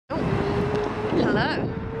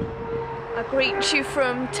Hello. I greet you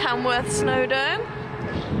from Tamworth Snowdome.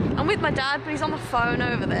 I'm with my dad, but he's on the phone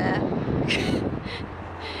over there.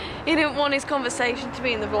 He didn't want his conversation to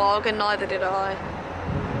be in the vlog, and neither did I.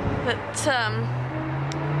 But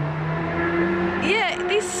yeah,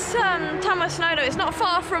 this Tamworth Snowdome is not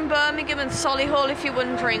far from Birmingham and Solihull, if you're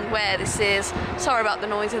wondering where this is. Sorry about the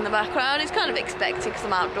noise in the background. It's kind of expected because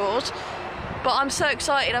I'm outdoors. But I'm so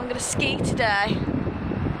excited. I'm going to ski today.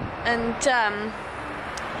 And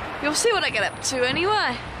you'll see what I get up to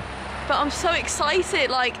anyway. But I'm so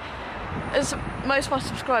excited. Like, as most of my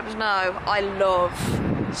subscribers know, I love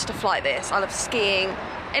stuff like this. I love skiing.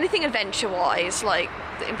 Anything adventure-wise, like,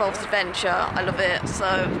 that involves adventure, I love it.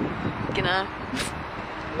 So, you know.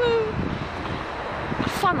 I'll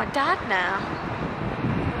find my dad now.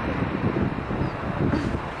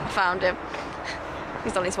 I found him.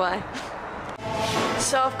 He's on his way.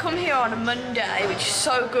 So I've come here on a Monday, which is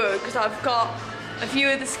so good because I've got a view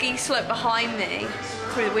of the ski slope behind me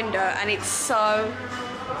through the window, and it's so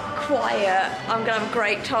quiet. I'm gonna have a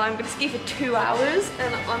great time. I'm gonna ski for 2 hours,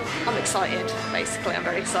 and I'm excited. Basically, I'm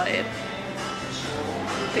very excited.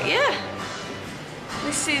 But yeah,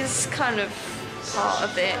 this is kind of part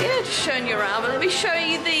of it. Yeah, just showing you around. But let me show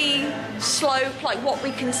you the slope, like what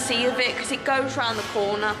we can see of it, because it goes round the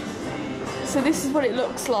corner. So this is what it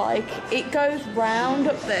looks like. It goes round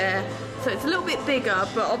up there, so it's a little bit bigger,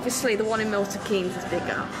 but obviously the one in Milton Keynes is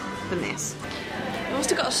bigger than this. We've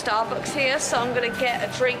also got a Starbucks here, so I'm gonna get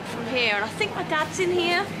a drink from here, and I think my dad's in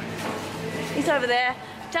here. He's over there.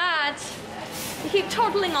 Dad, you keep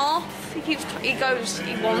toddling off. He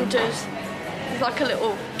wanders. He's like a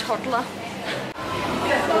little toddler.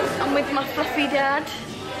 I'm with my fluffy dad.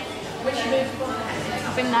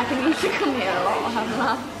 I've been nagging you to come here a lot, haven't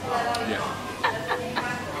I? Yeah.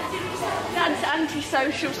 Dad's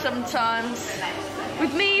antisocial sometimes.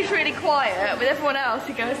 With me, he's really quiet. With everyone else,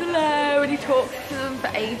 he goes hello and he talks to them for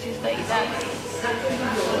ages. Don't you, Dad?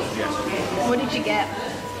 Yes. What did you get?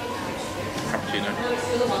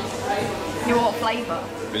 Cappuccino. You want flavour?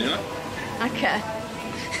 Vanilla. Okay.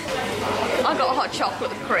 I got a hot chocolate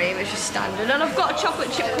with cream, it's just standard. And I've got a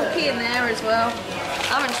chocolate chip cookie in there as well.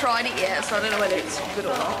 I haven't tried it yet, so I don't know whether it's good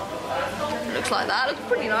or not. It looks like that. It looks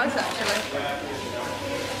pretty nice, actually.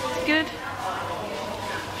 It's good.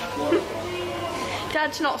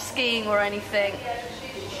 Dad's not skiing or anything.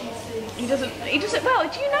 He doesn't, well,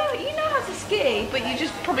 do you know how to ski, but you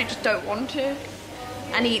probably just don't want to.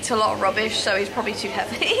 And he eats a lot of rubbish, so he's probably too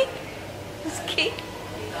heavy to ski.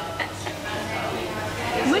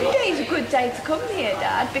 Monday's a good day to come here,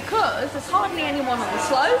 Dad, because there's hardly anyone on the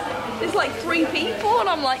slope. There's like 3 people, and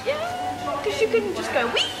I'm like, yeah, because you can just go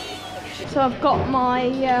wee. So I've got my,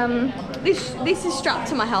 this is strapped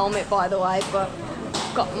to my helmet, by the way, but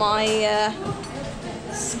I've got my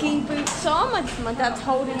ski boots on. My dad's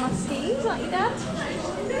holding my skis, aren't you, Dad?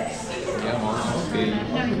 Yeah, I'm on ski.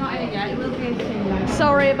 No, he's not in it yet. It will be soon.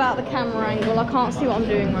 Sorry about the camera angle. I can't see what I'm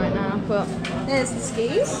doing right now, but there's the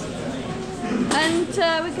skis. And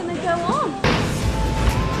we're going to go on.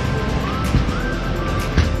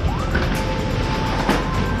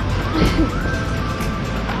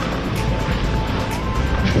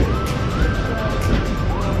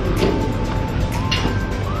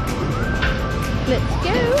 Let's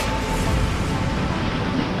go.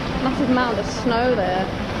 Massive amount of snow there.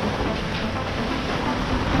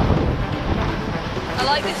 I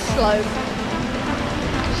like this slope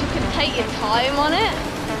because you can take your time on it.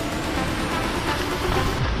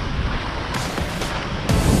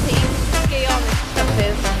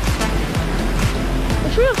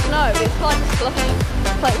 It's real snow, but it's like slushy.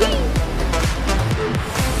 It's like whee!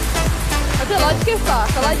 I don't like to go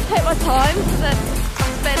fast, I like to take my time so that I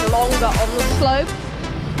spend longer on the slope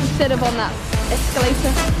instead of on that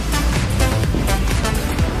escalator.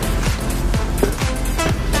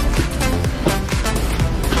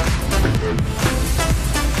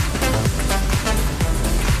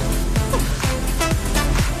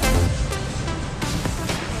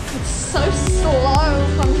 It's so slow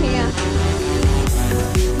from here.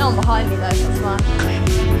 No one behind me though, that's fine.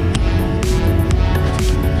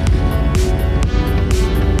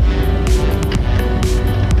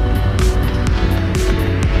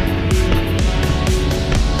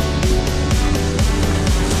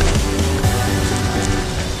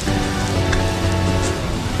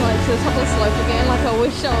 Right, to the top of the slope again, like I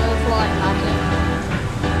wish I was like magic.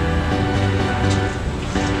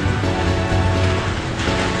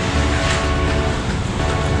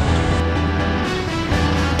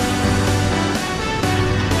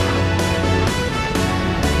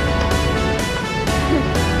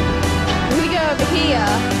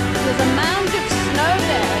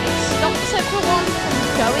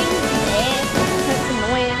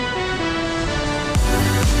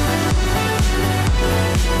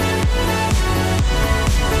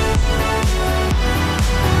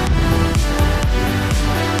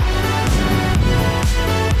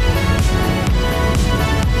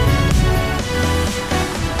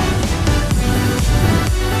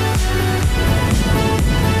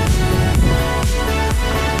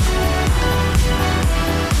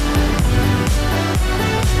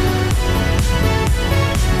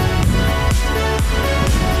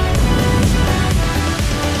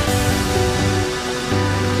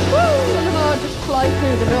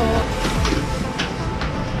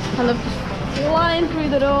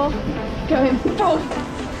 going full.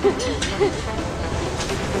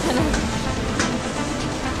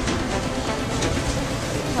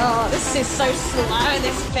 Oh, this is so slow,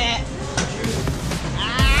 this bit.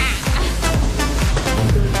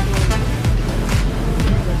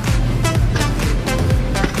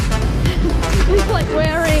 It's like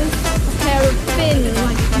wearing a pair of fins.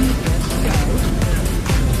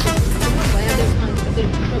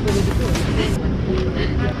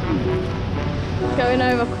 Going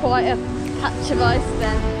over quite a patch of ice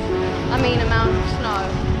then. I mean amount of snow.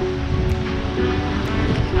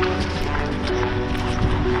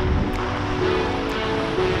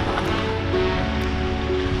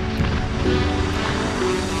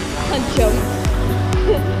 And jump.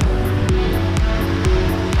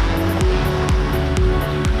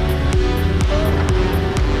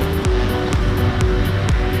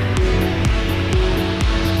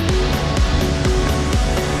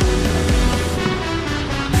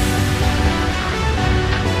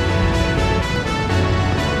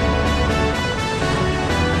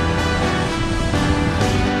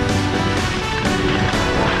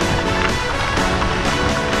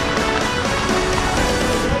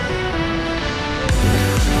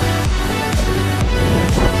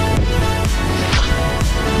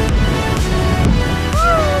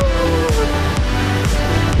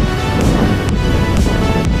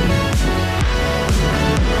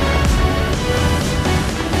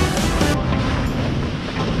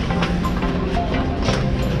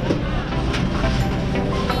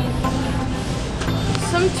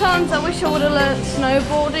 Sometimes I wish I would have learnt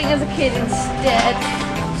snowboarding as a kid instead.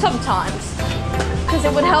 Sometimes. Because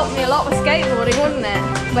it would help me a lot with skateboarding, wouldn't it?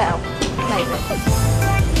 Well, maybe.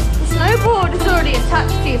 The snowboard is already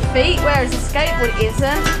attached to your feet, whereas a skateboard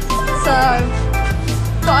isn't. So,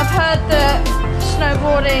 but I've heard that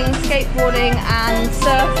snowboarding, skateboarding and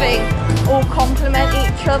surfing all complement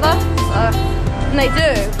each other. So, and they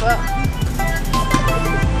do, but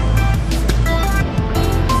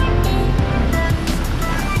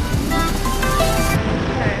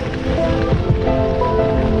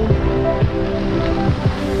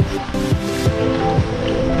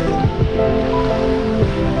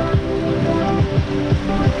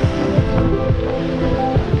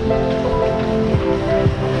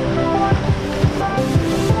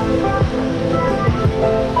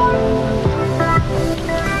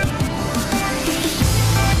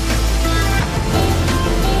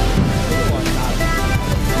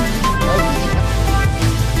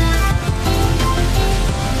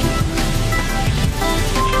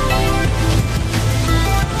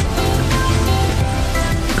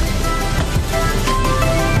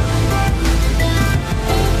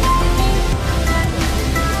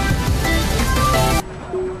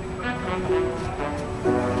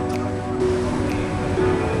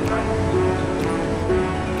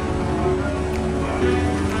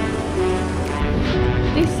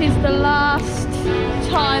this is the last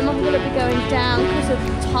time I'm going to be going down because of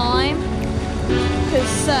the time.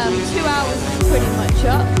 Because 2 hours is pretty much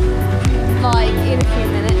up, like in a few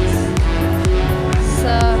minutes.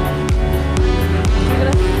 So I'm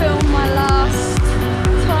going to film my last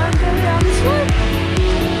time going down this way.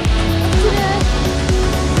 Yeah.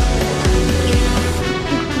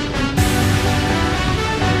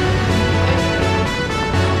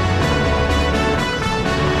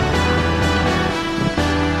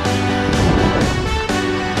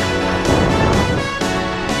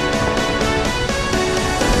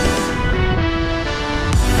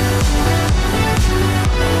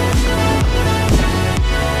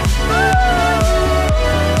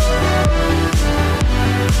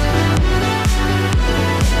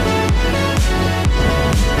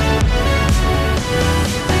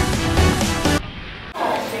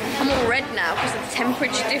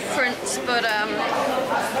 Temperature difference, but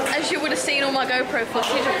as you would have seen on my GoPro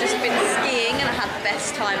footage, I've just been skiing and I had the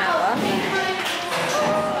best time ever.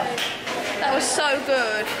 That was so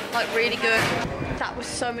good, like really good. That was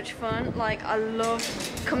so much fun. Like, I love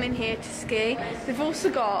coming here to ski. They've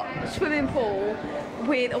also got a swimming pool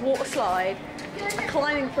with a water slide, a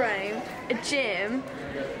climbing frame, a gym,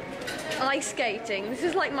 ice skating. This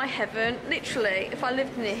is like my heaven. Literally, if I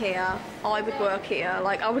lived near here, I would work here.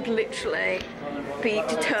 Like, I would literally be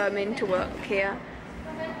determined to work here.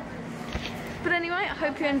 But anyway, I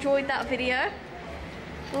hope you enjoyed that video.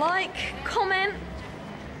 Like, comment,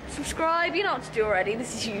 subscribe. You know what to do already.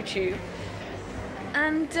 This is YouTube.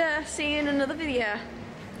 And see you in another video.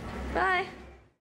 Bye.